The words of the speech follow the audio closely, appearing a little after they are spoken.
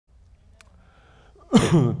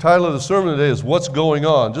The title of the sermon today is What's Going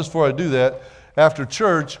On? Just before I do that, after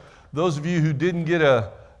church, those of you who didn't get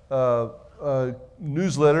a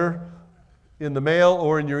newsletter in the mail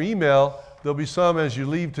or in your email, there'll be some as you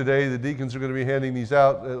leave today. The deacons are going to be handing these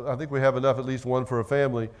out. I think we have enough, at least one for a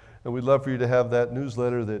family, and we'd love for you to have that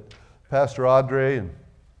newsletter that Pastor Audrey and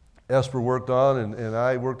Esper worked on, and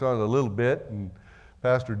I worked on it a little bit, and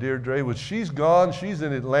Pastor Deirdre, which she's gone. She's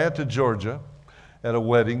in Atlanta, Georgia, at a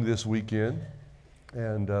wedding this weekend,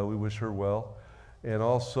 and we wish her well. And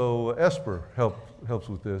also Esper helps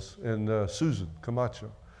with this, and Susan Camacho.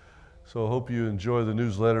 So I hope you enjoy the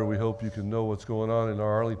newsletter. We hope you can know what's going on in our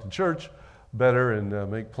Arlington church better and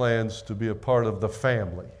make plans to be a part of the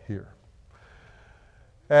family here.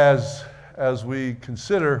 As we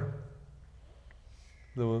consider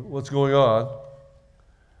what's going on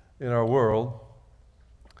in our world,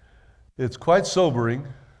 it's quite sobering,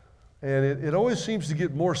 and it always seems to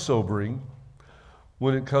get more sobering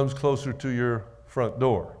when it comes closer to your front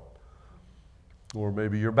door or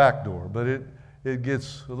maybe your back door. But it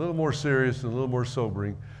gets a little more serious and a little more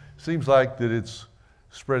sobering. Seems like that it's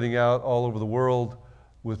spreading out all over the world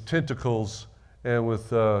with tentacles and with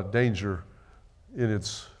danger in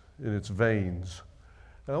its veins.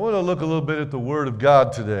 And I want to look a little bit at the Word of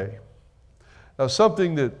God today. Now,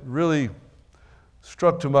 something that really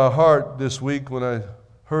struck to my heart this week when I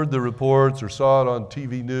heard the reports or saw it on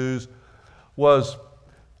TV news was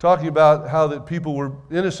talking about how that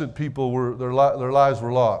innocent people their lives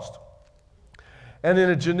were lost. And in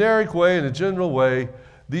a generic way, in a general way,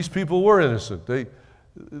 these people were innocent.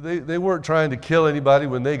 They weren't trying to kill anybody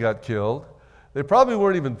when they got killed. They probably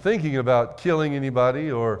weren't even thinking about killing anybody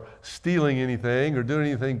or stealing anything or doing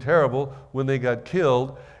anything terrible when they got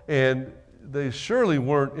killed. And they surely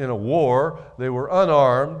weren't in a war. They were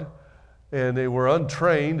unarmed and they were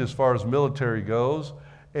untrained as far as military goes.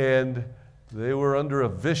 And they were under a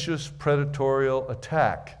vicious predatory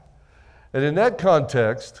attack. And in that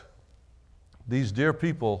context, these dear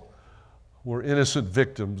people were innocent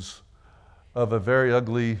victims of a very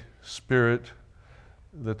ugly spirit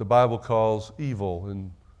that the Bible calls evil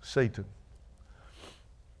and Satan.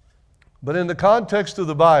 But in the context of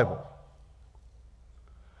the Bible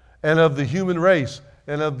and of the human race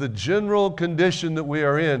and of the general condition that we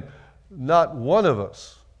are in, not one of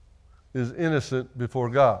us is innocent before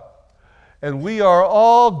God. And we are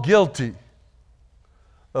all guilty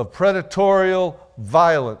of predatory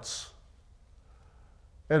violence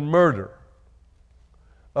and murder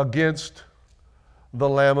against the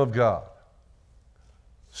Lamb of God.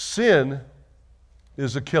 Sin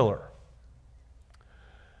is a killer.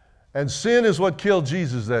 And sin is what killed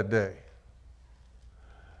Jesus that day.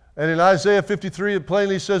 And in Isaiah 53, it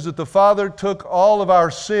plainly says that the Father took all of our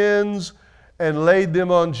sins and laid them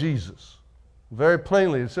on Jesus. Very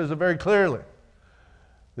plainly, it says it very clearly,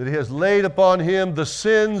 that He has laid upon Him the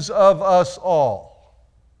sins of us all.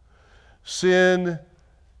 Sin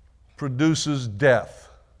produces death.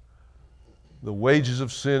 The wages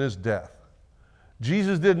of sin is death.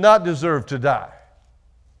 Jesus did not deserve to die,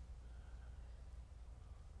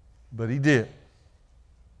 but He did.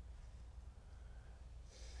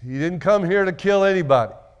 He didn't come here to kill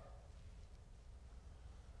anybody,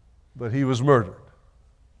 but He was murdered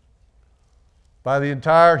by the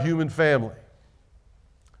entire human family,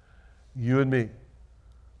 you and me.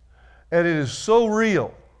 And it is so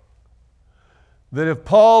real that if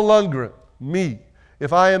Paul Lundgren, me,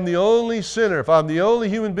 if I am the only sinner, if I'm the only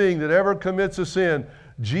human being that ever commits a sin,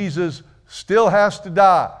 Jesus still has to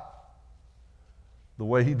die the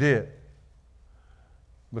way He did.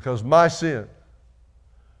 Because my sin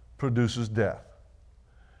produces death.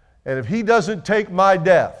 And if He doesn't take my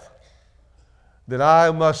death, then I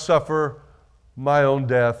must suffer my own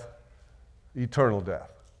death, eternal death.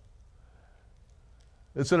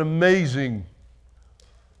 It's an amazing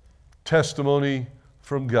testimony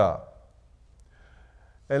from God.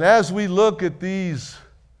 And as we look at these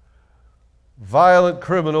violent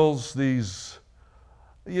criminals, these,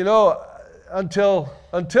 until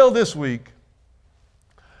this week,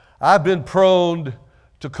 I've been prone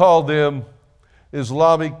to call them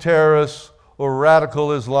Islamic terrorists or radical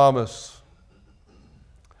Islamists.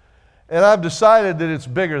 And I've decided that it's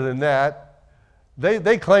bigger than that.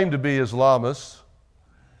 They claim to be Islamists,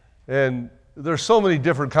 and there's so many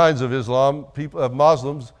different kinds of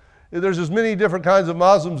Muslims. There's as many different kinds of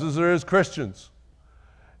Muslims as there is Christians.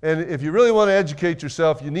 And if you really want to educate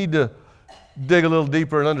yourself, you need to dig a little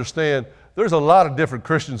deeper and understand there's a lot of different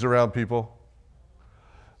Christians around, people.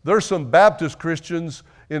 There's some Baptist Christians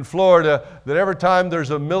in Florida that every time there's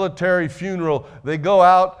a military funeral, they go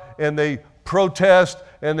out and they protest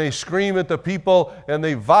and they scream at the people, and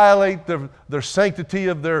they violate their sanctity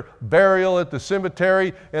of their burial at the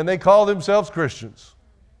cemetery, and they call themselves Christians.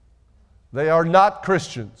 They are not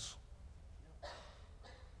Christians.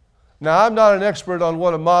 Now, I'm not an expert on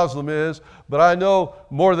what a Muslim is, but I know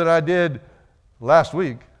more than I did last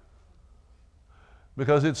week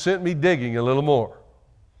because it sent me digging a little more.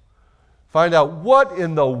 Find out what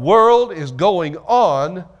in the world is going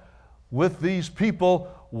on with these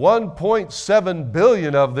people, 1.7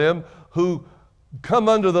 billion of them, who come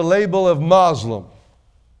under the label of Muslim.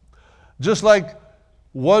 Just like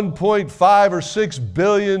 1.5 or 6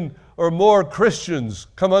 billion or more Christians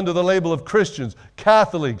come under the label of Christians,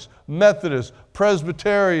 Catholics, Methodists,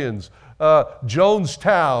 Presbyterians,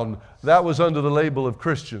 Jonestown, that was under the label of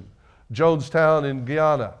Christian. Jonestown in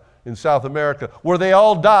Guyana, in South America, where they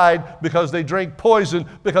all died because they drank poison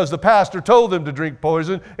because the pastor told them to drink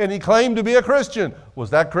poison and he claimed to be a Christian. Was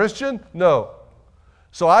that Christian? No.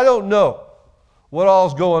 So I don't know what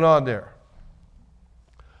all's going on there.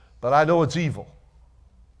 But I know it's evil.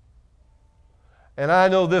 And I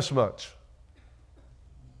know this much.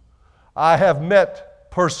 I have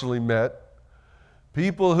personally met,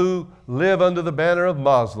 people who live under the banner of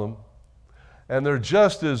Muslim, and they're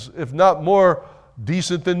just as, if not more,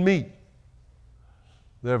 decent than me.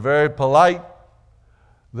 They're very polite.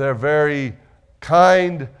 They're very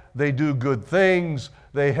kind. They do good things.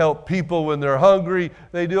 They help people when they're hungry.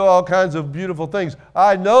 They do all kinds of beautiful things.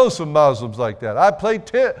 I know some Muslims like that. I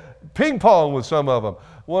played ping pong with some of them.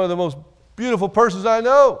 One of the most beautiful persons I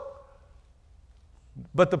know.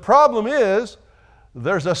 But the problem is,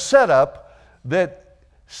 there's a setup that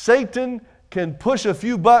Satan can push a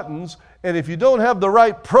few buttons, and if you don't have the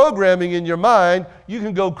right programming in your mind, you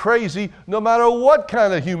can go crazy no matter what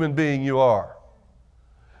kind of human being you are.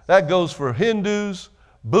 That goes for Hindus,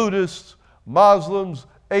 Buddhists, Muslims,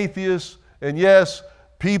 atheists, and yes,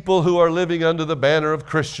 people who are living under the banner of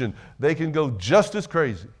Christian. They can go just as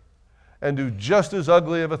crazy and do just as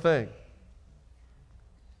ugly of a thing.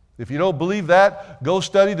 If you don't believe that, go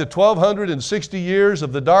study the 1260 years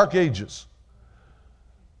of the Dark Ages.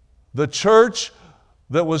 The church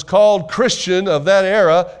that was called Christian of that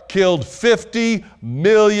era killed 50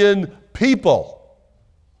 million people.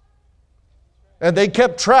 And they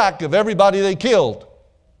kept track of everybody they killed.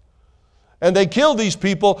 And they killed these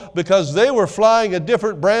people because they were flying a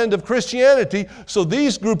different brand of Christianity. So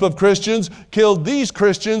these group of Christians killed these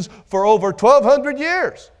Christians for over 1,200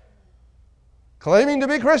 years, claiming to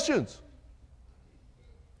be Christians.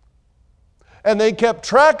 And they kept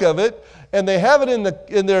track of it, and they have it in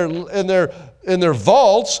their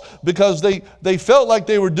vaults because they felt like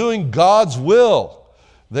they were doing God's will.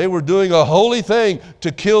 They were doing a holy thing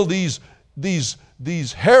to kill these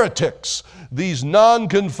heretics, these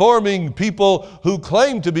non-conforming people who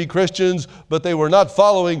claimed to be Christians, but they were not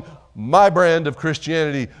following my brand of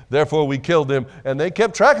Christianity. Therefore, we killed them. And they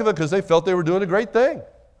kept track of it because they felt they were doing a great thing.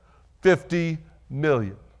 50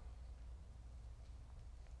 million.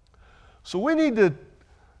 So we need to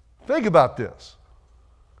think about this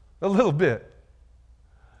a little bit.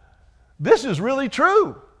 This is really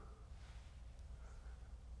true.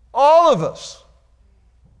 All of us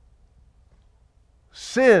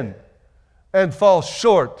sin and fall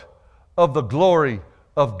short of the glory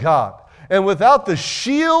of God. And without the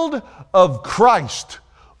shield of Christ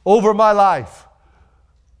over my life,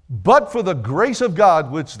 but for the grace of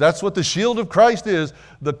God, which that's what the shield of Christ is,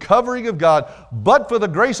 the covering of God, but for the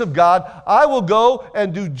grace of God, I will go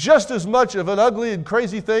and do just as much of an ugly and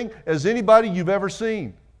crazy thing as anybody you've ever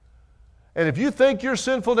seen. And if you think your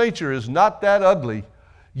sinful nature is not that ugly,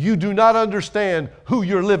 you do not understand who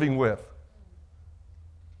you're living with.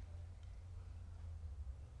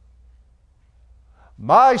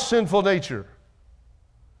 My sinful nature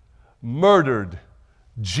murdered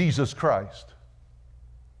Jesus Christ.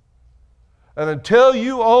 And until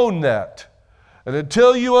you own that, and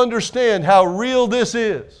until you understand how real this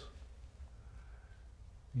is,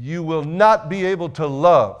 you will not be able to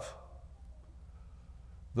love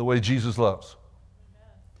the way Jesus loves.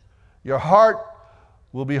 Your heart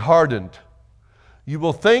will be hardened. You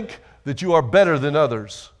will think that you are better than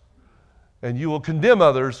others, and you will condemn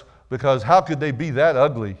others because how could they be that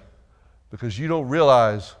ugly? Because you don't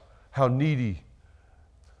realize how needy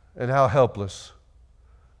and how helpless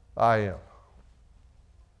I am.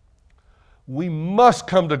 We must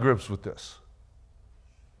come to grips with this.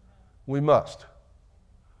 We must.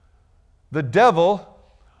 The devil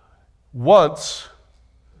wants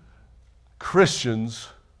Christians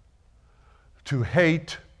to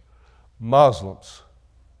hate Muslims.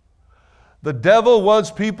 The devil wants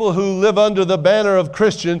people who live under the banner of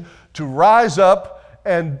Christian to rise up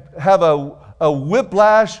and have a a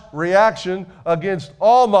whiplash reaction against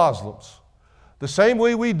all Muslims, the same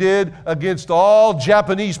way we did against all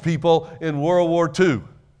Japanese people in World War II.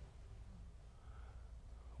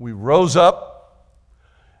 We rose up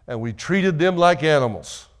and we treated them like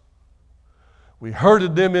animals. We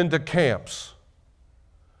herded them into camps,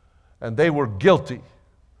 and they were guilty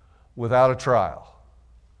without a trial.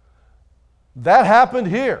 That happened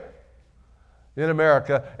here in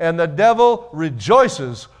America, and the devil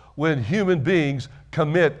rejoices when human beings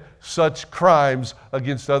commit such crimes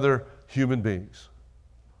against other human beings.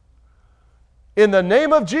 In the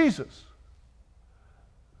name of Jesus,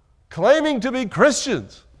 claiming to be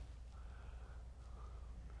Christians,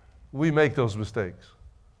 we make those mistakes.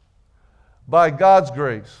 By God's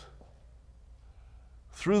grace,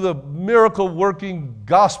 through the miracle-working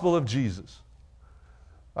gospel of Jesus,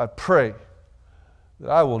 I pray that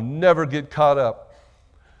I will never get caught up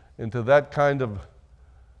into that kind of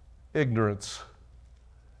ignorance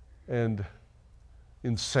and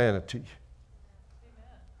insanity.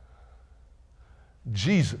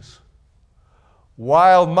 Jesus,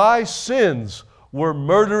 while my sins were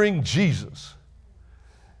murdering Jesus,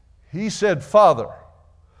 he said, Father,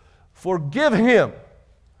 forgive him,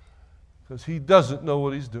 because he doesn't know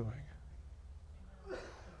what he's doing.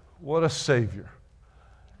 What a Savior.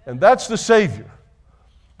 And that's the Savior.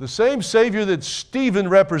 The same Savior that Stephen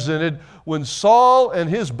represented when Saul and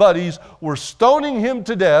his buddies were stoning him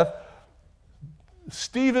to death.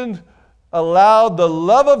 Stephen allowed the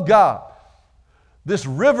love of God, this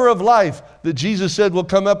river of life that Jesus said will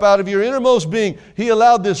come up out of your innermost being. He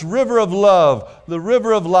allowed this river of love, the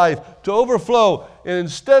river of life, to overflow. And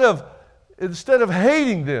instead of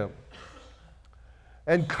hating them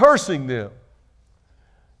and cursing them,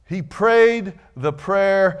 he prayed the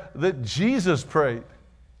prayer that Jesus prayed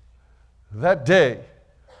that day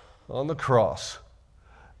on the cross.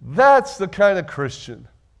 That's the kind of Christian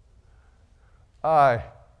I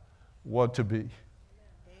want to be.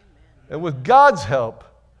 And with God's help,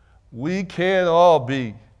 we can all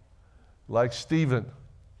be like Stephen.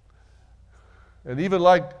 And even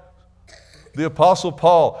like the Apostle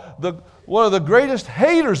Paul. One of the greatest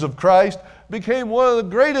haters of Christ became one of the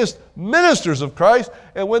greatest ministers of Christ.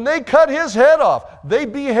 And when they cut his head off, they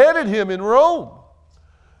beheaded him in Rome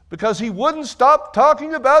because he wouldn't stop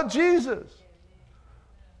talking about Jesus.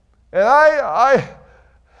 And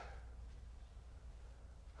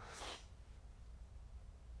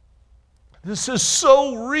this is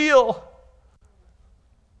so real.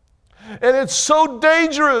 And it's so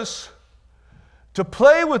dangerous to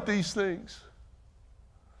play with these things.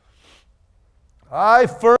 I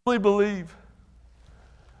firmly believe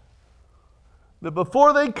that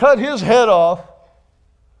before they cut his head off,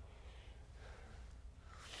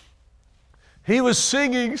 he was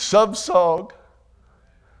singing some song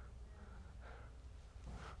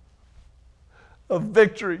of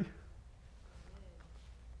victory,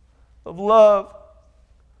 of love,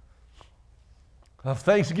 of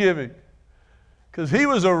thanksgiving. Because he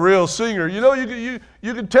was a real singer. You know, you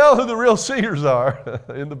can tell who the real singers are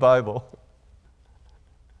in the Bible.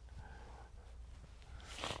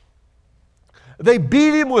 They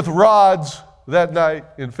beat him with rods that night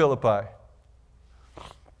in Philippi.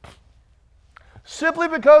 Simply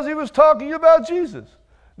because he was talking about Jesus.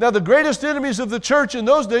 Now, the greatest enemies of the church in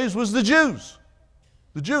those days was the Jews,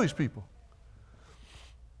 the Jewish people.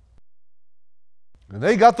 And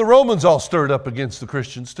they got the Romans all stirred up against the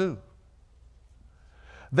Christians too.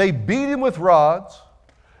 They beat him with rods.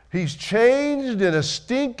 He's changed in a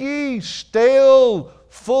stinky, stale,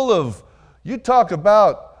 full of, you talk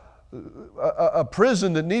about a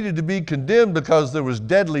prison that needed to be condemned because there was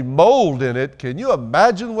deadly mold in it. Can you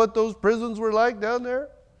imagine what those prisons were like down there?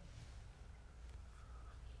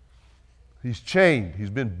 He's chained. He's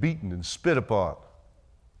been beaten and spit upon.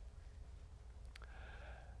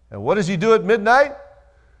 And what does he do at midnight?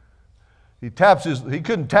 He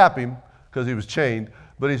couldn't tap him because he was chained,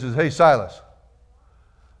 but he says, hey, Silas,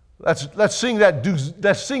 let's sing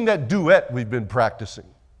that duet we've been practicing.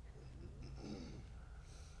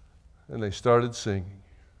 And they started singing.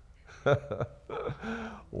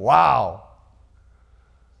 Wow.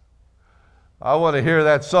 I want to hear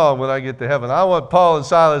that song when I get to heaven. I want Paul and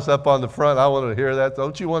Silas up on the front. I want to hear that.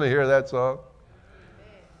 Don't you want to hear that song?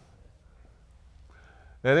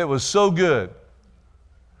 And it was so good.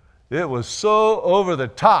 It was so over the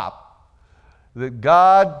top that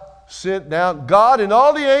God sent down, God and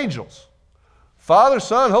all the angels, Father,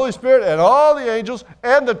 Son, Holy Spirit, and all the angels,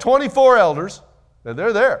 and the 24 elders, and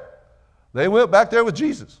they're there. They went back there with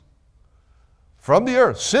Jesus. From the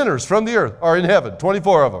earth, sinners from the earth are in heaven,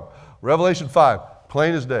 24 of them. Revelation 5,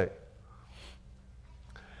 plain as day.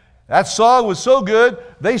 That song was so good,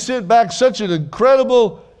 they sent back such an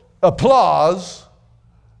incredible applause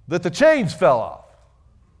that the chains fell off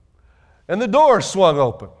and the doors swung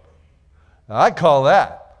open. Now, I call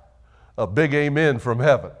that a big amen from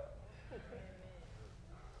heaven.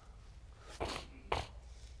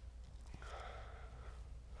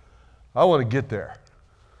 I want to get there.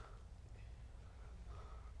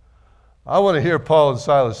 I want to hear Paul and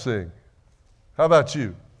Silas sing. How about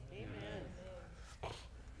you? Amen.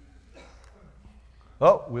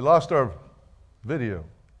 Oh, we lost our video.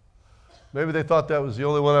 Maybe they thought that was the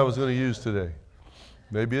only one I was going to use today.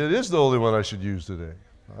 Maybe it is the only one I should use today.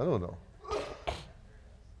 I don't know.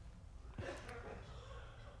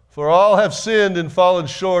 For all have sinned and fallen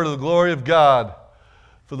short of the glory of God.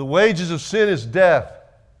 For the wages of sin is death.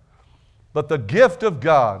 But the gift of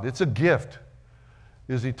God, it's a gift,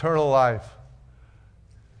 is eternal life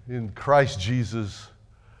in Christ Jesus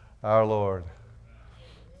our Lord.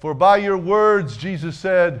 For by your words, Jesus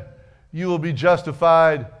said, you will be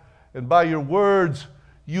justified, and by your words,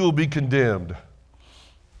 you will be condemned.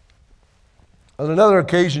 On another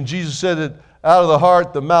occasion, Jesus said that out of the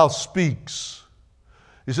heart, the mouth speaks.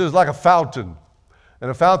 He says, like a fountain. And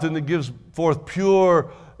a fountain that gives forth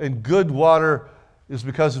pure and good water is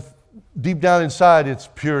because deep down inside, it's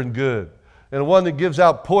pure and good. And one that gives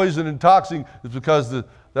out poison and toxin is because that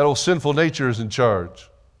old sinful nature is in charge.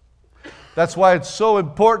 That's why it's so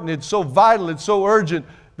important, it's so vital, it's so urgent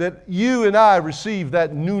that you and I receive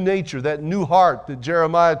that new nature, that new heart that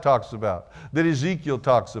Jeremiah talks about, that Ezekiel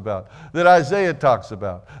talks about, that Isaiah talks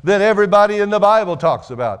about, that everybody in the Bible talks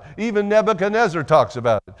about. Even Nebuchadnezzar talks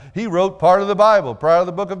about it. He wrote part of the Bible, part of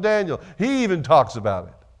the book of Daniel. He even talks about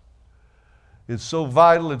it. It's so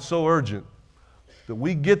vital, it's so urgent that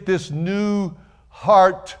we get this new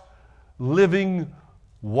heart, living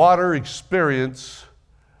water experience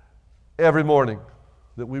every morning,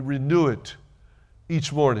 that we renew it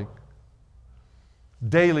each morning.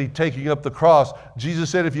 Daily taking up the cross. Jesus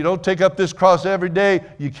said, if you don't take up this cross every day,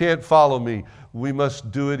 you can't follow me. We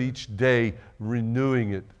must do it each day,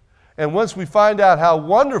 renewing it. And once we find out how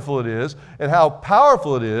wonderful it is and how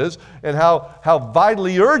powerful it is and how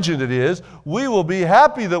vitally urgent it is, we will be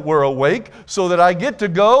happy that we're awake so that I get to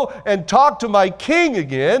go and talk to my King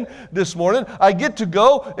again this morning. I get to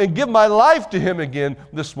go and give my life to Him again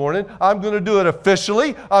this morning. I'm going to do it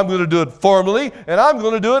officially, I'm going to do it formally, and I'm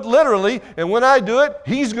going to do it literally. And when I do it,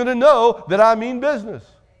 He's going to know that I mean business.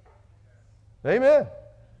 Amen.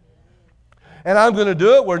 And I'm going to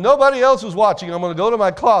do it where nobody else is watching. I'm going to go to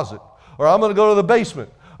my closet, or I'm going to go to the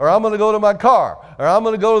basement, or I'm going to go to my car, or I'm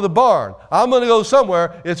going to go to the barn. I'm going to go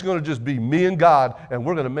somewhere. It's going to just be me and God, and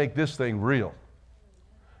we're going to make this thing real.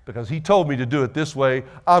 Because He told me to do it this way,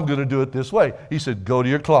 I'm going to do it this way. He said, go to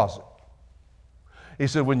your closet. He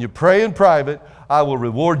said, when you pray in private, I will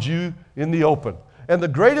reward you in the open. And the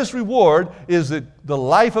greatest reward is that the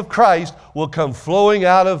life of Christ will come flowing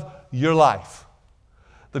out of your life.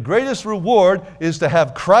 The greatest reward is to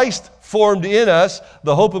have Christ formed in us,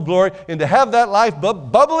 the hope of glory, and to have that life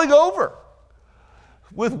bubbling over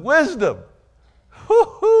with wisdom.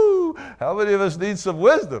 Woo-hoo! How many of us need some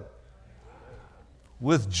wisdom?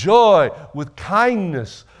 With joy, with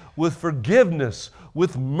kindness, with forgiveness,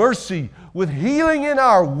 with mercy, with healing in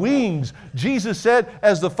our wings. Jesus said,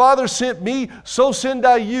 as the Father sent me, so send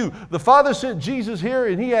I you. The Father sent Jesus here,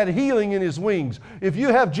 and He had healing in His wings. If you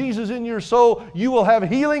have Jesus in your soul, you will have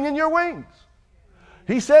healing in your wings.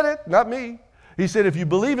 He said it, not me. He said, if you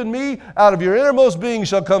believe in me, out of your innermost being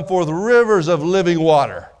shall come forth rivers of living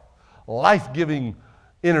water, life-giving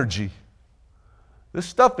energy. This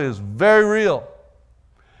stuff is very real.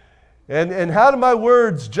 And how do my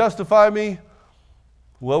words justify me?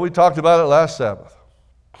 Well, we talked about it last Sabbath.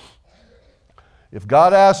 If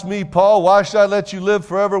God asked me, Paul, why should I let you live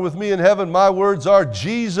forever with me in heaven? My words are,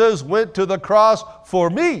 Jesus went to the cross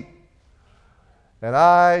for me, and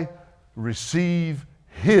I receive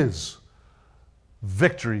His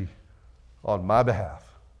victory on my behalf.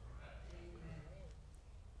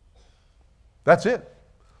 That's it.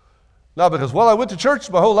 Not because, well, I went to church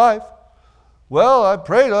my whole life. Well, I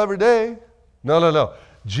prayed every day. No.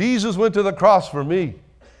 Jesus went to the cross for me.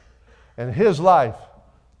 And His life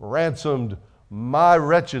ransomed my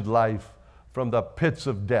wretched life from the pits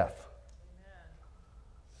of death.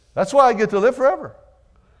 That's why I get to live forever.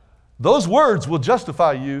 Those words will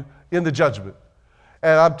justify you in the judgment.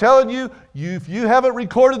 And I'm telling you, if you haven't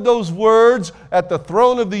recorded those words at the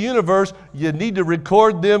throne of the universe, you need to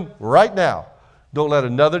record them right now. Don't let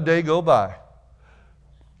another day go by.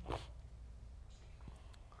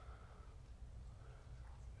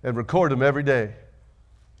 And record them every day.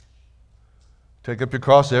 Take up your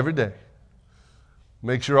cross every day.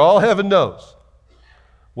 Make sure all heaven knows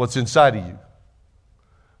what's inside of you.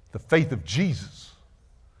 The faith of Jesus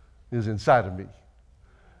is inside of me.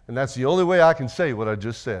 And that's the only way I can say what I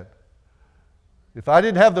just said. If I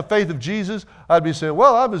didn't have the faith of Jesus, I'd be saying,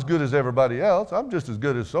 well, I'm as good as everybody else. I'm just as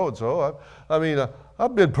good as so-and-so.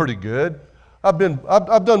 I've been pretty good. I've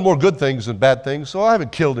done more good things than bad things, so I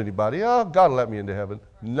haven't killed anybody. Oh, God will let me into heaven.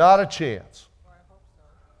 Not a chance.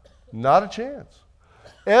 Not a chance.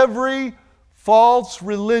 Every false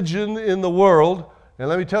religion in the world, and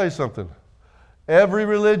let me tell you something, every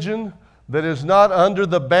religion that is not under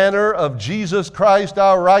the banner of Jesus Christ,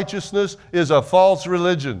 our righteousness, is a false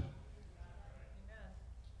religion.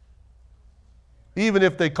 Even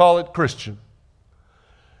if they call it Christian.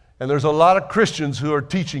 And there's a lot of Christians who are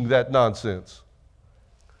teaching that nonsense.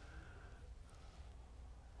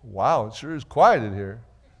 Wow, it sure is quiet in here.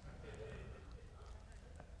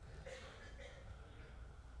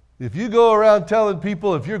 If you go around telling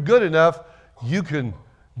people if you're good enough, you can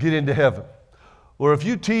get into heaven. Or if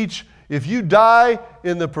you teach, if you die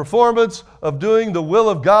in the performance of doing the will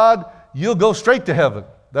of God, you'll go straight to heaven.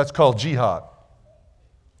 That's called jihad.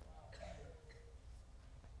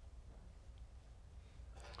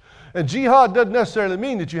 And jihad doesn't necessarily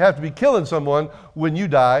mean that you have to be killing someone when you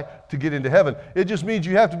die to get into heaven. It just means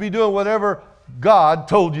you have to be doing whatever God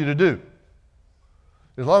told you to do.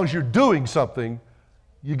 As long as you're doing something,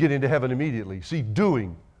 you get into heaven immediately. See,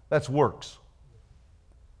 doing, that's works.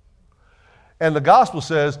 And the gospel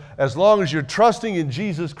says, as long as you're trusting in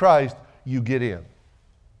Jesus Christ, you get in.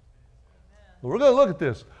 We're going to look at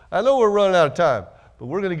this. I know we're running out of time, but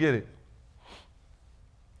we're going to get it.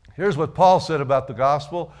 Here's what Paul said about the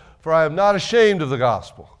gospel. For I am not ashamed of the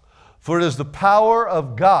gospel, for it is the power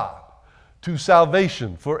of God to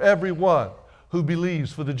salvation for everyone who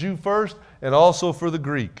believes, for the Jew first and also for the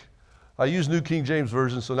Greek. I use New King James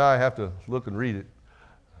Version, so now I have to look and read it.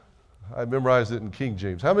 I memorized it in King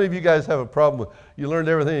James. How many of you guys have a problem with, you learned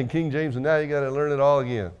everything in King James and now you got to learn it all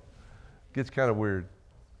again? It gets kind of weird.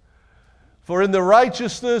 For in it the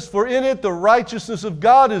righteousness of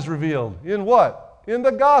God is revealed. In what? In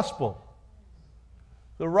the gospel.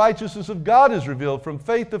 The righteousness of God is revealed from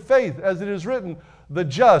faith to faith, as it is written, the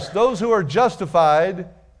just, those who are justified,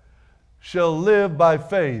 shall live by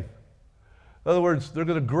faith. In other words, they're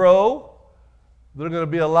going to grow, they're going to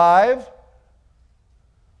be alive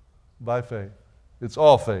by faith. It's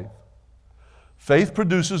all faith. Faith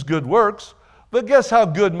produces good works, but guess how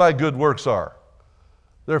good my good works are?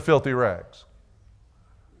 They're filthy rags.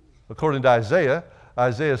 According to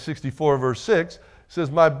Isaiah 64 verse 6, says,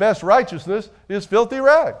 my best righteousness is filthy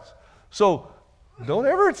rags. So don't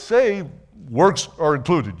ever say works are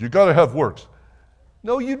included. You got to have works.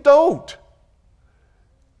 No, you don't.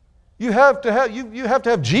 You have to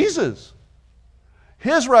have Jesus,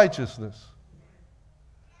 His righteousness,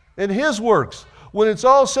 and His works. When it's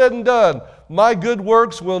all said and done, my good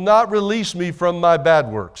works will not release me from my bad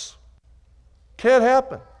works. Can't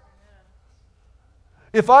happen.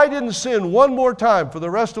 If I didn't sin one more time for the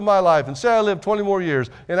rest of my life, and say I lived 20 more years,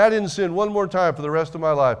 and I didn't sin one more time for the rest of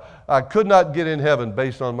my life, I could not get in heaven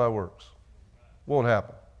based on my works. Won't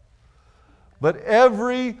happen. But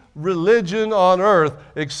every religion on earth,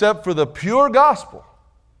 except for the pure gospel,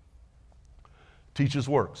 teaches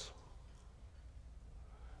works.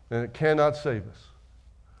 And it cannot save us.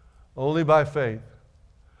 Only by faith.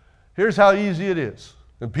 Here's how easy it is.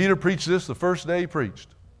 And Peter preached this the first day he preached.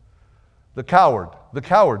 The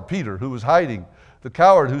coward, Peter, who was hiding, the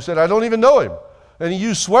coward who said, I don't even know him. And he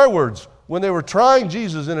used swear words. When they were trying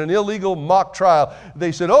Jesus in an illegal mock trial,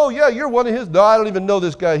 they said, oh yeah, you're one of his. No, I don't even know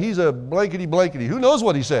this guy. He's a blankety blankety. Who knows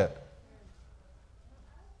what he said?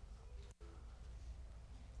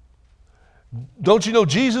 Don't you know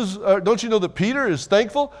don't you know that Peter is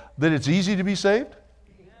thankful that it's easy to be saved?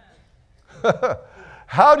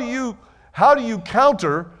 How do you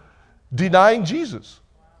counter denying Jesus?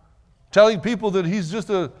 Telling people that he's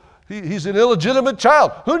just he's an illegitimate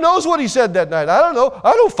child. Who knows what he said that night? I don't know.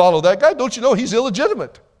 I don't follow that guy. Don't you know he's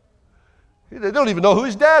illegitimate? They don't even know who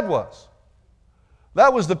his dad was.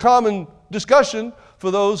 That was the common discussion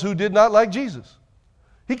for those who did not like Jesus.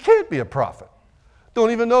 He can't be a prophet.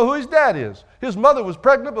 Don't even know who his dad is. His mother was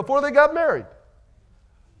pregnant before they got married.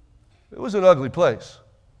 It was an ugly place.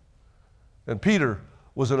 And Peter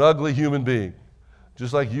was an ugly human being,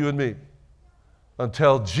 just like you and me.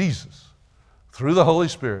 Until Jesus, through the Holy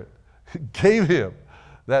Spirit, gave him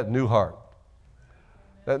that new heart.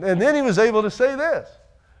 And then he was able to say this,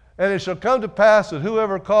 and it shall come to pass that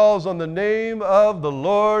whoever calls on the name of the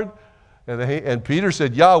Lord, and Peter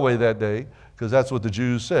said Yahweh that day, because that's what the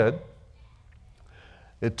Jews said,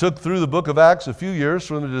 It took through the book of Acts a few years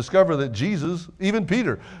for them to discover that Jesus, even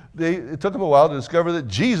Peter, it took them a while to discover that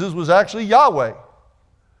Jesus was actually Yahweh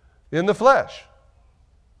in the flesh.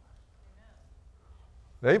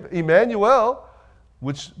 Emmanuel,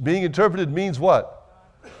 which being interpreted means what?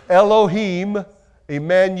 Elohim,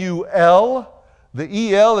 Emmanuel.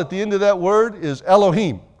 The El at the end of that word is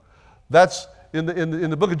Elohim. That's in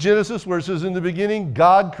the book of Genesis where it says in the beginning,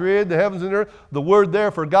 God created the heavens and earth. The word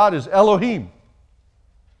there for God is Elohim.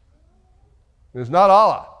 It's not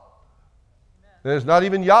Allah. And it's not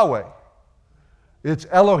even Yahweh. It's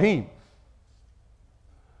Elohim.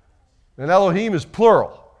 And Elohim is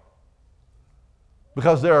plural.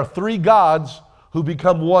 Because there are three gods who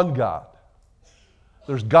become one God.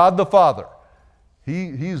 There's God the Father.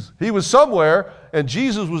 He was somewhere, and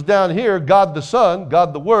Jesus was down here, God the Son,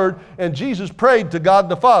 God the Word, and Jesus prayed to God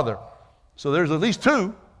the Father. So there's at least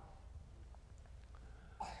two.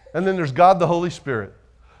 And then there's God the Holy Spirit.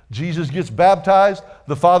 Jesus gets baptized.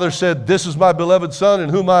 The Father said, "This is my beloved Son in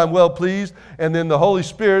whom I am well pleased." And then the Holy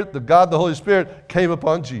Spirit, the God the Holy Spirit, came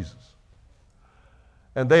upon Jesus.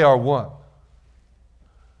 And they are one.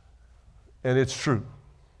 And it's true.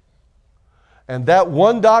 And that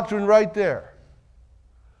one doctrine right there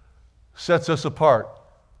sets us apart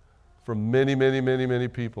from many, many, many, many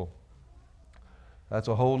people. That's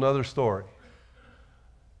a whole nother story.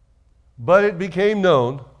 But it became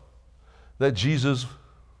known that Jesus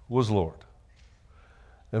was Lord.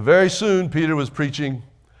 And very soon Peter was preaching,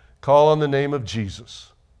 "Call on the name of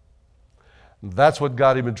Jesus." And that's what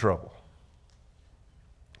got him in trouble.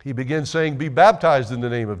 He began saying, "Be baptized in the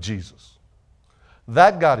name of Jesus."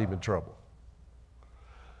 That got him in trouble.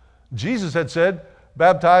 Jesus had said,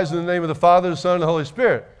 "Baptized in the name of the Father, the Son, and the Holy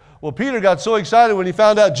Spirit." Well, Peter got so excited when he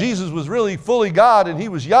found out Jesus was really fully God and he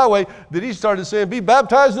was Yahweh that he started saying, "Be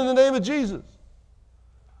baptized in the name of Jesus."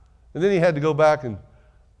 And then he had to go back and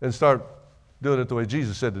start doing it the way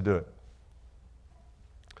Jesus said to do it.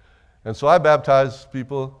 And so I baptize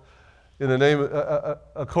people in the name,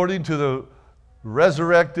 according to the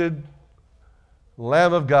resurrected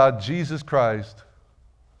Lamb of God, Jesus Christ.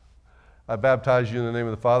 I baptize you in the name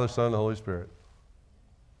of the Father, Son, and the Holy Spirit.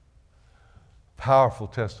 Powerful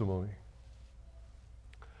testimony.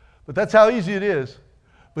 But that's how easy it is.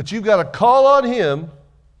 But you've got to call on Him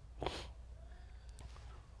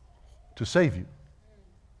to save you,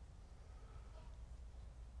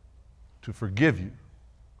 to forgive you,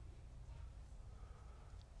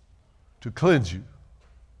 to cleanse you,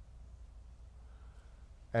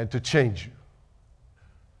 and to change you.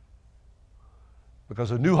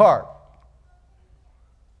 Because a new heart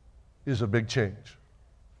is a big change.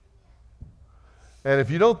 And if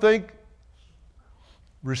you don't think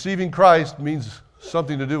receiving Christ means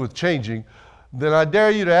something to do with changing, then I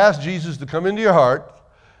dare you to ask Jesus to come into your heart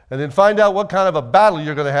and then find out what kind of a battle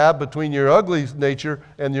you're going to have between your ugly nature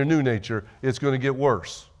and your new nature. It's going to get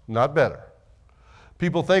worse, not better.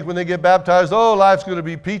 People think when they get baptized, oh, life's going to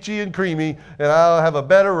be peachy and creamy, and I'll have a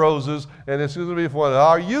bed of roses, and it's going to be fun.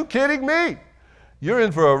 Are you kidding me? You're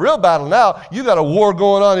in for a real battle now. You got a war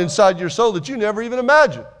going on inside your soul that you never even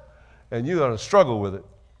imagined, and you got to struggle with it.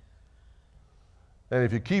 And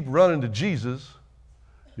if you keep running to Jesus,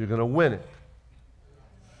 you're going to win it.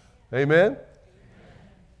 Amen?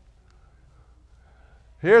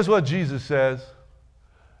 Here's what Jesus says.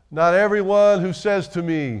 Not everyone who says to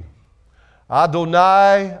me,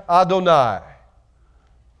 Adonai, Adonai,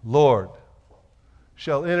 Lord,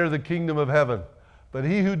 shall enter the kingdom of heaven, but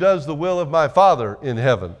he who does the will of my Father in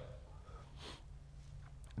heaven.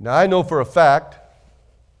 Now I know for a fact,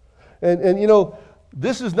 and you know,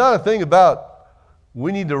 this is not a thing about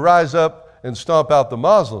we need to rise up and stomp out the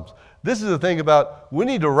Muslims. This is a thing about we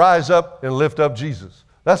need to rise up and lift up Jesus.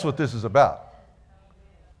 That's what this is about.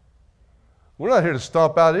 We're not here to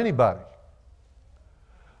stomp out anybody.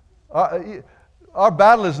 Our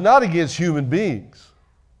battle is not against human beings.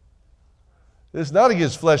 It's not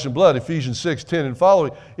against flesh and blood, Ephesians 6:10 and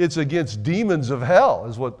following. It's against demons of hell,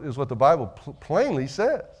 is what the Bible plainly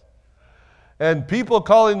says. And people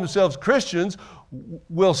calling themselves Christians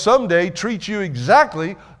will someday treat you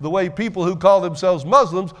exactly the way people who call themselves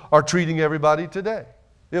Muslims are treating everybody today.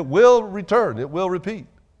 It will return. It will repeat.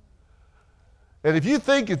 And if you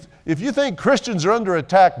think Christians are under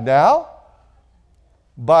attack now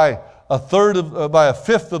by a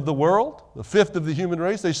fifth of the world, a fifth of the human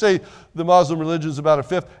race, they say the Muslim religion is about a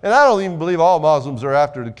fifth, and I don't even believe all Muslims are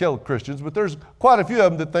after to kill Christians, but there's quite a few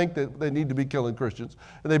of them that think that they need to be killing Christians.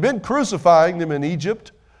 And they've been crucifying them in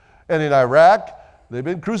Egypt and in Iraq. They've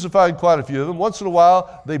been crucifying quite a few of them. Once in a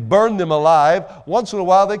while, they burn them alive. Once in a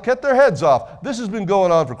while, they cut their heads off. This has been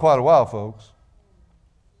going on for quite a while, folks.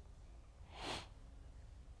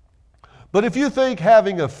 But if you think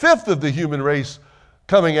having a fifth of the human race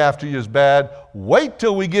coming after you is bad, wait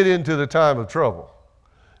till we get into the time of trouble.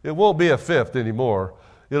 It won't be a fifth anymore.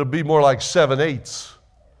 It'll be more like 7/8,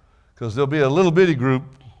 because there'll be a little bitty group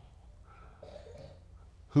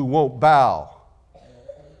who won't bow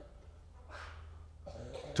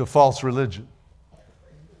to false religion.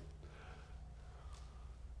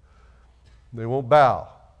 They won't bow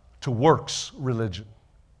to works religion.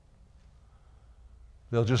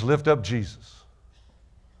 They'll just lift up Jesus.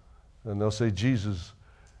 And they'll say Jesus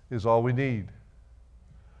is all we need.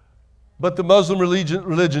 But the Muslim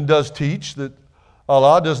religion does teach that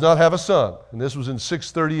Allah does not have a son. And this was in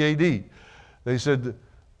 630 AD. They said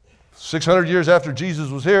 600 years after Jesus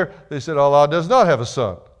was here, they said Allah does not have a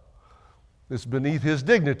son. It's beneath his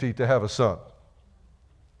dignity to have a son.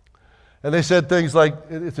 And they said things like,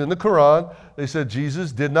 it's in the Quran, they said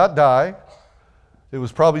Jesus did not die. It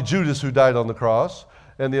was probably Judas who died on the cross,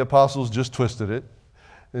 and the apostles just twisted it.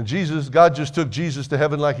 And God just took Jesus to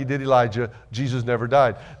heaven like he did Elijah. Jesus never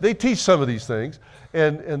died. They teach some of these things,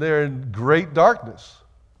 and they're in great darkness.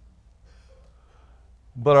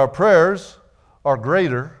 But our prayers are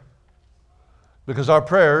greater because our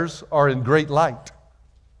prayers are in great light.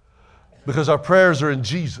 Because our prayers are in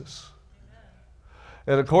Jesus.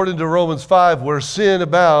 And according to Romans 5, where sin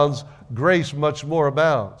abounds, grace much more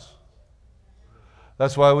abounds.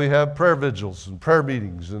 That's why we have prayer vigils and prayer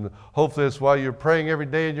meetings, and hopefully that's why you're praying every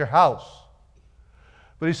day in your house.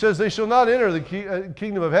 But he says, they shall not enter the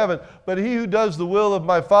kingdom of heaven, but he who does the will of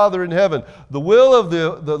my Father in heaven. The will of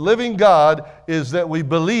the living God is that we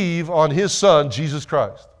believe on his Son, Jesus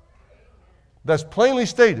Christ. That's plainly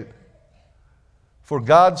stated. For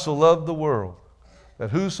God so loved the world, that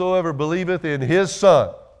whosoever believeth in his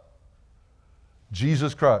Son,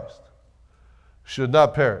 Jesus Christ, should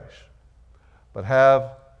not perish, but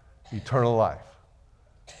have eternal life.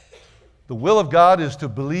 The will of God is to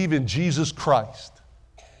believe in Jesus Christ,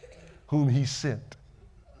 whom he sent,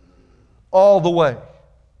 all the way.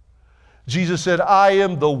 Jesus said, I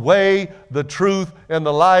am the way, the truth, and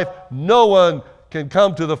the life. No one can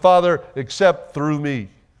come to the Father except through me.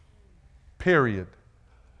 Period.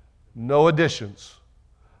 No additions.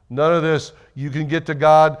 None of this, you can get to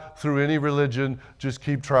God through any religion, just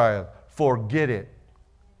keep trying. Forget it.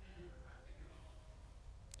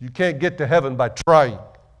 You can't get to heaven by trying.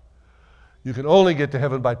 You can only get to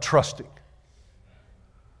heaven by trusting.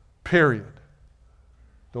 Period.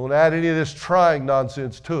 Don't add any of this trying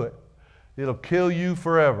nonsense to it. It'll kill you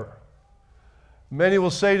forever. Many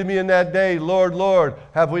will say to me in that day, Lord, Lord,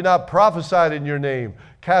 have we not prophesied in your name,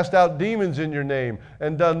 cast out demons in your name,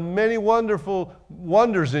 and done many wonderful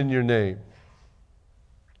wonders in your name?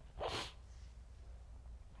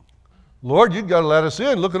 Lord, you've got to let us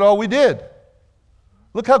in. Look at all we did.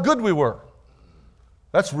 Look how good we were.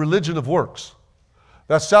 That's religion of works.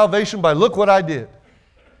 That's salvation by look what I did.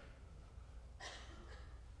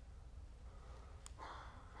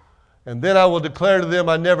 And then I will declare to them,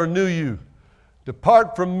 I never knew you.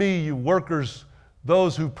 Depart from me, you workers,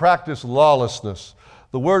 those who practice lawlessness.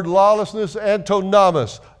 The word lawlessness,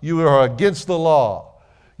 antonomous, you are against the law.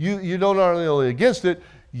 You don't only against it,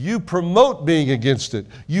 you promote being against it.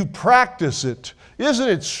 You practice it. Isn't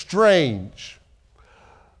it strange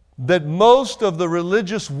that most of the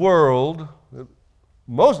religious world,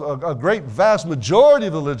 a great vast majority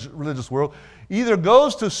of the religious world, either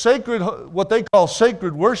goes to what they call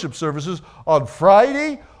sacred worship services on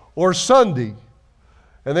Friday or Sunday,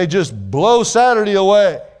 and they just blow Saturday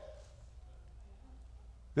away.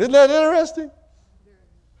 Isn't that interesting?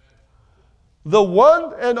 The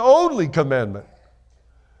one and only commandment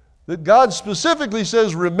that God specifically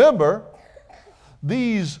says, remember,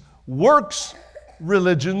 these works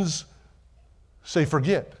religions say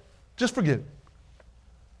forget. Just forget it.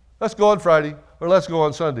 Let's go on Friday or let's go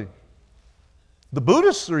on Sunday. The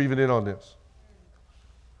Buddhists are even in on this.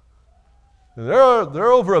 And there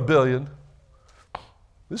are over 1 billion.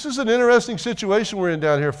 This is an interesting situation we're in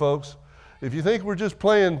down here, folks. If you think we're just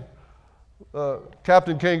playing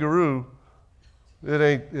Captain Kangaroo, it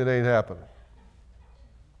ain't happening.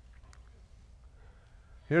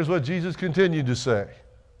 Here's what Jesus continued to say.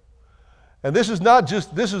 And this is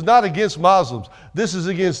not against Muslims. This is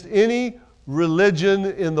against any religion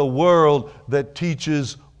in the world that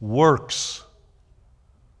teaches works.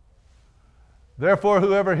 Therefore,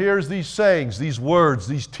 whoever hears these sayings, these words,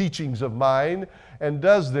 these teachings of mine, and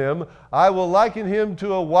does them, I will liken him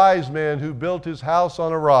to a wise man who built his house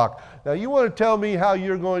on a rock. Now, you want to tell me how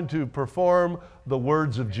you're going to perform the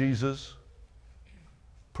words of Jesus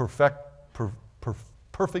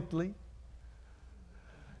perfectly?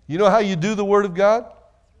 You know how you do the Word of God?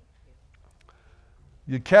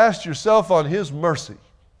 you cast yourself on His mercy.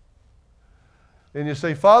 And you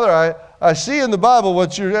say, Father, I see in the Bible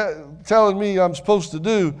what you're telling me I'm supposed to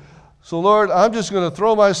do. So, Lord, I'm just going to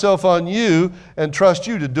throw myself on you and trust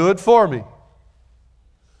you to do it for me.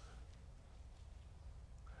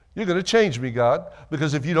 You're going to change me, God,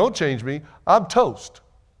 because if you don't change me, I'm toast.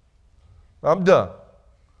 I'm done.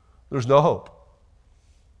 There's no hope.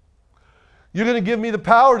 You're going to give me the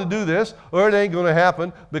power to do this, or it ain't going to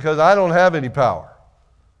happen because I don't have any power.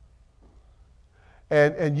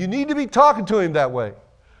 And you need to be talking to Him that way.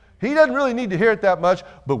 He doesn't really need to hear it that much,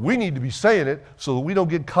 but we need to be saying it so that we don't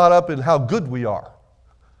get caught up in how good we are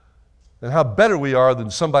and how better we are than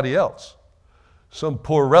somebody else. Some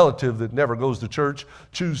poor relative that never goes to church,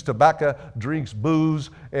 chews tobacco, drinks booze,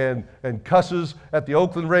 and cusses at the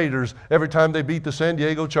Oakland Raiders every time they beat the San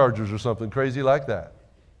Diego Chargers or something crazy like that.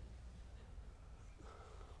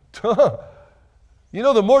 You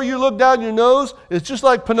know, the more you look down your nose, it's just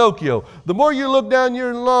like Pinocchio. The more you look down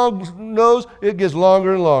your long nose, it gets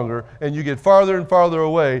longer and longer, and you get farther and farther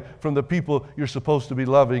away from the people you're supposed to be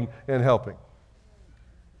loving and helping.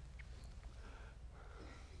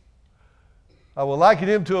 I will liken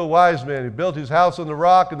him to a wise man who built his house on the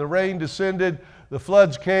rock, and the rain descended, the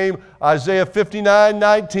floods came. Isaiah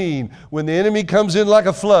 59:19, when the enemy comes in like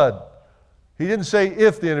a flood. He didn't say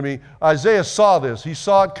if the enemy. Isaiah saw this. He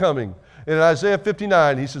saw it coming. And in Isaiah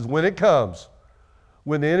 59, he says, when it comes,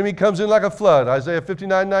 when the enemy comes in like a flood, Isaiah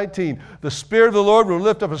 59:19, the Spirit of the Lord will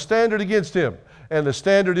lift up a standard against him. And the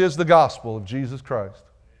standard is the gospel of Jesus Christ.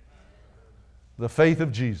 The faith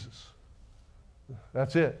of Jesus.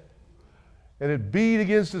 That's it. And it beat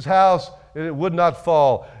against his house, and it would not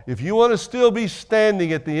fall. If you want to still be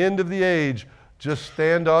standing at the end of the age, just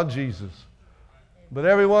stand on Jesus. But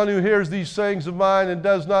everyone who hears these sayings of mine and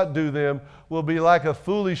does not do them will be like a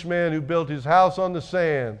foolish man who built his house on the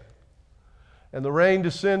sand. And the rain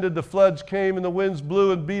descended, the floods came, and the winds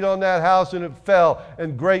blew and beat on that house, and it fell,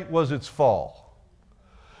 and great was its fall.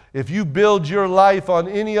 If you build your life on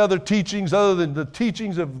any other teachings other than the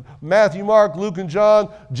teachings of Matthew, Mark, Luke, and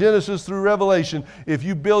John, Genesis through Revelation, if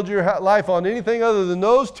you build your life on anything other than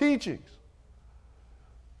those teachings,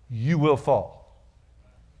 you will fall.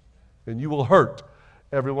 And you will hurt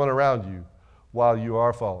everyone around you while you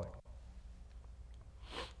are falling.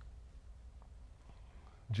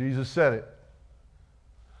 Jesus said it.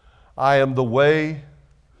 I am the way,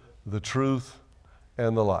 the truth,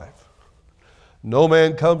 and the life. No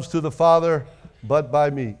man comes to the Father but by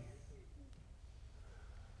me.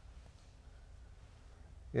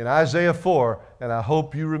 In Isaiah 4, and I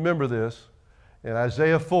hope you remember this, in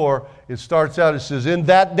Isaiah 4, it starts out, it says, in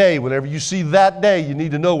that day, whenever you see that day, you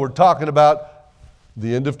need to know we're talking about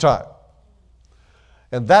the end of time.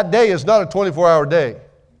 And that day is not a 24-hour day.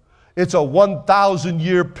 It's a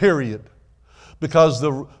 1,000-year period. Because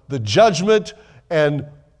the judgment and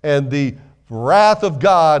the wrath of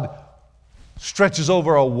God stretches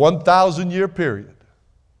over a 1,000-year period.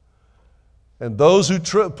 And those who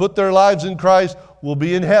put their lives in Christ will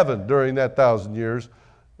be in heaven during that 1,000 years,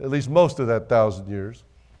 at least most of that 1,000 years.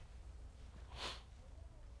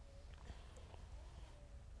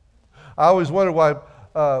 I always wonder why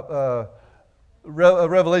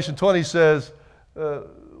Revelation 20 says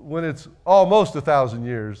when it's almost 1,000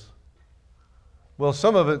 years, well,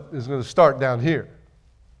 some of it is going to start down here,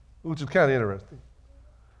 which is kind of interesting.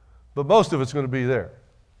 But most of it's going to be there.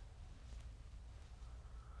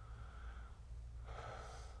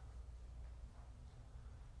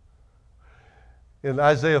 In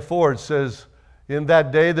Isaiah 4, it says, in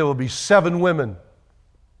that day there will be 7 women,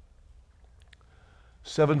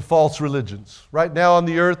 7 false religions. Right now on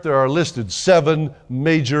the earth there are listed 7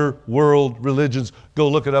 major world religions. Go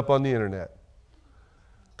look it up on the internet.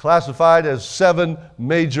 Classified as 7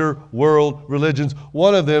 major world religions.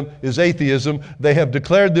 One of them is atheism. They have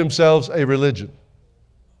declared themselves a religion.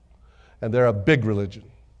 And they're a big religion.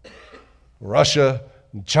 Russia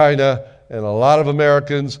and China and a lot of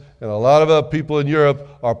Americans and a lot of people in Europe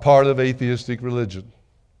are part of atheistic religion.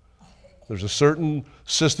 There's a certain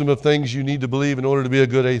system of things you need to believe in order to be a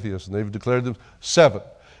good atheist, and they've declared them 7.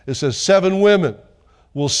 It says 7 women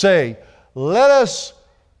will say, let us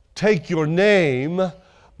take your name,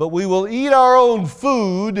 but we will eat our own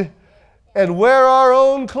food and wear our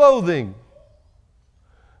own clothing.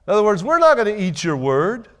 In other words, we're not going to eat your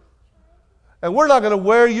word, and we're not going to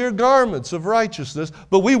wear your garments of righteousness,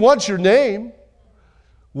 but we want your name.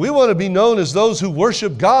 We want to be known as those who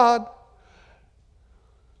worship God.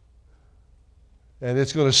 And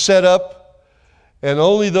it's going to set up, and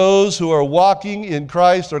only those who are walking in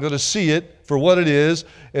Christ are going to see it for what it is,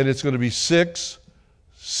 and it's going to be 6,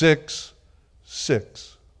 6,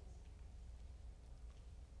 6.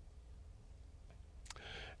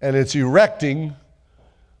 And it's erecting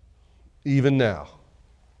even now.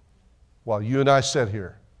 While you and I sit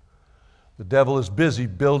here, the devil is busy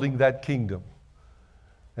building that kingdom.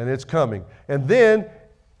 And it's coming. And then,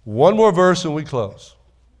 one more verse and we close.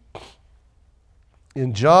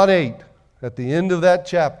 In John 8, at the end of that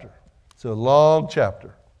chapter, it's a long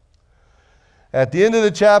chapter. At the end of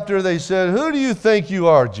the chapter, they said, "Who do you think you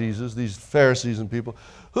are, Jesus?" These Pharisees and people.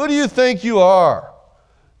 "Who do you think you are?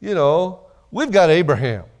 You know, we've got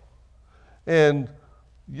Abraham. And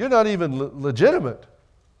you're not even legitimate."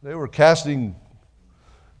 They were casting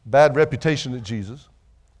bad reputation at Jesus.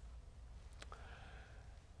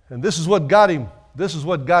 And this is what got him. This is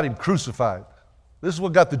what got him crucified. This is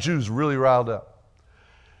what got the Jews really riled up.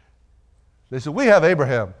 They said, "We have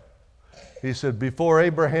Abraham." He said, "Before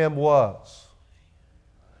Abraham was,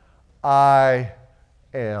 I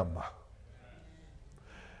am."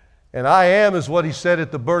 And I am is what he said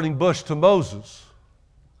at the burning bush to Moses.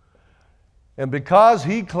 And because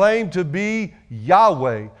he claimed to be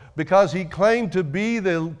Yahweh, because he claimed to be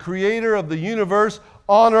the creator of the universe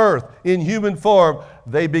on earth in human form,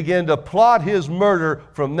 they began to plot his murder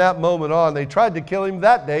from that moment on. They tried to kill him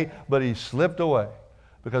that day, but he slipped away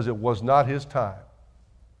because it was not his time.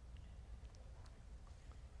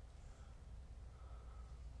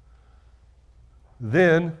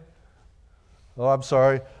 Then, oh, I'm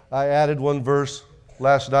sorry, I added one verse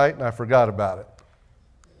last night and I forgot about it.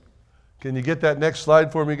 Can you get that next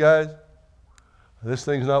slide for me, guys? This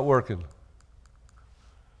thing's not working.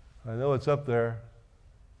 I know it's up there.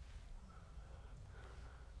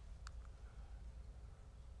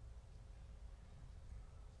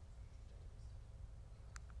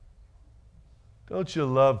 Don't you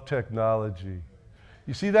love technology?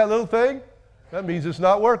 You see that little thing? That means it's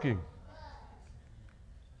not working.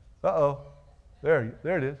 Uh-oh. There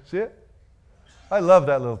it is. See it? I love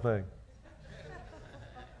that little thing.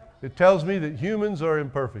 It tells me that humans are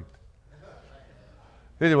imperfect.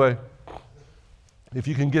 Anyway, if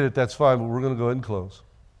you can get it, that's fine, but we're going to go ahead and close.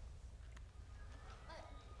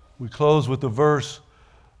 We close with the verse,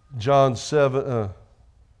 John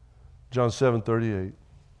 7:38.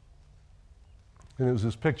 And it was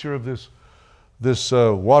this picture of this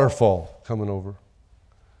waterfall coming over.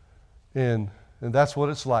 And that's what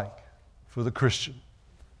it's like for the Christian.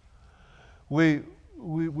 We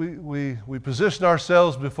position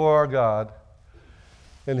ourselves before our God,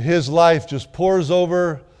 and His life just pours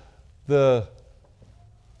over the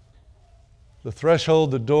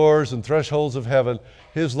threshold, the doors and thresholds of heaven.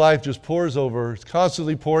 His life just pours over. It's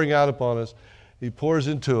constantly pouring out upon us. He pours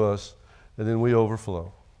into us, and then we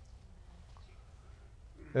overflow.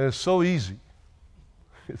 And it's so easy.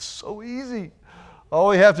 It's so easy. All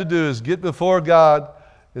we have to do is get before God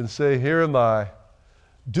and say, "Here am I.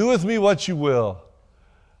 Do with me what you will,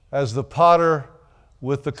 as the potter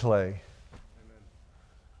with the clay." Amen.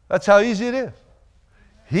 That's how easy it is.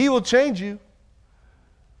 He will change you.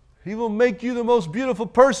 He will make you the most beautiful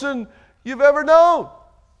person you've ever known.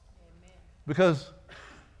 Amen. Because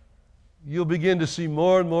you'll begin to see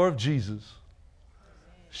more and more of Jesus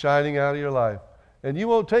shining out of your life. And you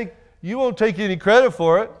won't take any credit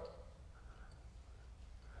for it.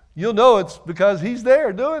 You'll know it's because He's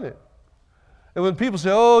there doing it. And when people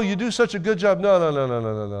say, "Oh, you do such a good job," no.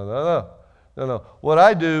 What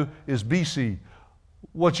I do is BC.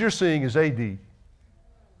 What you're seeing is AD.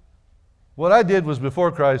 What I did was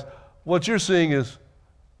before Christ. What you're seeing is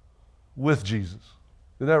with Jesus.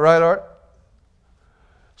 Isn't that right, Art?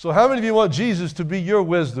 So how many of you want Jesus to be your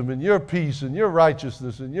wisdom and your peace and your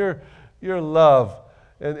righteousness and your love,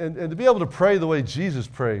 and to be able to pray the way Jesus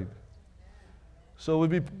prayed? So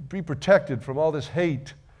we'd be protected from all this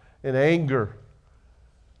hate and anger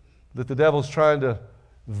that the devil's trying to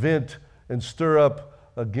vent and stir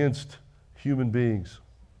up against human beings.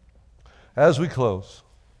 As we close,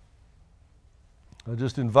 I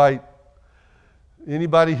just invite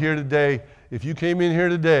anybody here today, if you came in here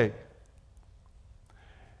today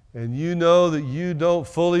and you know that you don't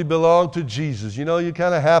fully belong to Jesus, you know you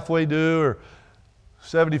kind of halfway do, or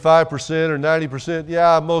 75% or 90%,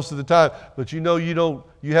 yeah, most of the time, but you know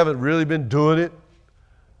you haven't really been doing it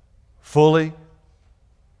fully,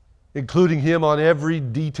 including Him on every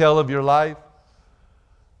detail of your life.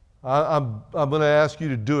 I'm going to ask you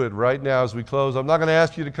to do it right now as we close. I'm not going to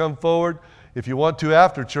ask you to come forward. If you want to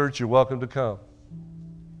after church, you're welcome to come.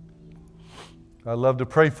 I'd love to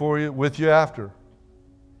pray for you, with you after.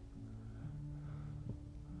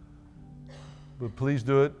 But please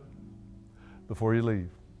do it before you leave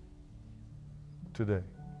today.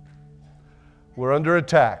 We're under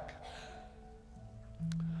attack.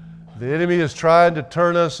 The enemy is trying to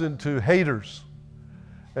turn us into haters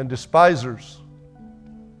and despisers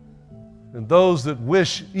and those that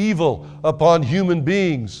wish evil upon human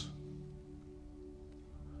beings.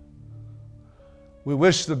 We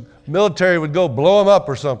wish the military would go blow them up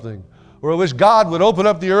or something. Or I wish God would open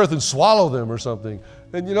up the earth and swallow them or something.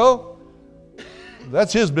 And you know,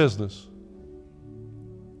 that's His business.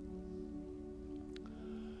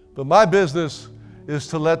 But my business is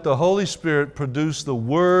to let the Holy Spirit produce the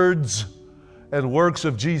words and works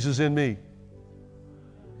of Jesus in me.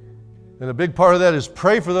 And a big part of that is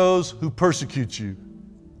pray for those who persecute you.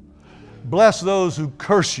 Bless those who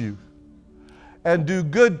curse you. And do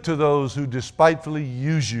good to those who despitefully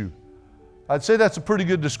use you. I'd say that's a pretty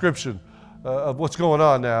good description of what's going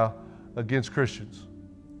on now against Christians.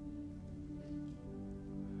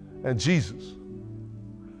 And Jesus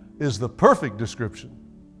is the perfect description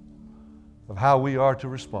of how we are to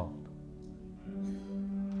respond.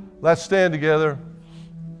 Let's stand together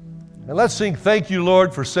and let's sing "Thank You,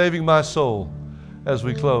 Lord, for Saving My Soul" as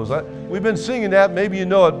we close. We've been singing that. Maybe you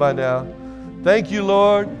know it by now. Thank you,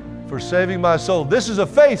 Lord, for saving my soul. This is a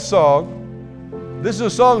faith song. This is a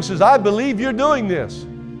song that says, I believe you're doing this.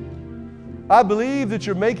 I believe that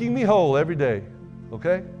you're making me whole every day.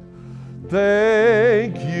 Okay?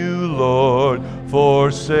 Thank you, Lord,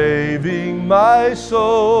 for saving my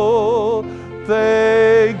soul.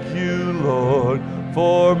 Thank you, Lord,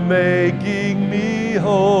 for making me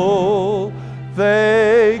whole.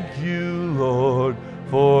 Thank you, Lord,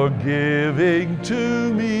 for giving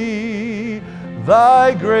to me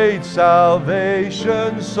Thy great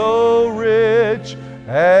salvation so rich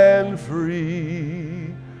and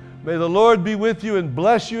free. May the Lord be with you and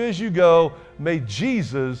bless you as you go. May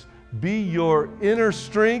Jesus be your inner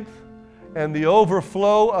strength and the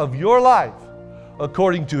overflow of your life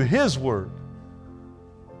according to His word.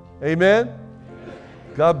 Amen.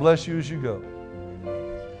 God bless you as you go.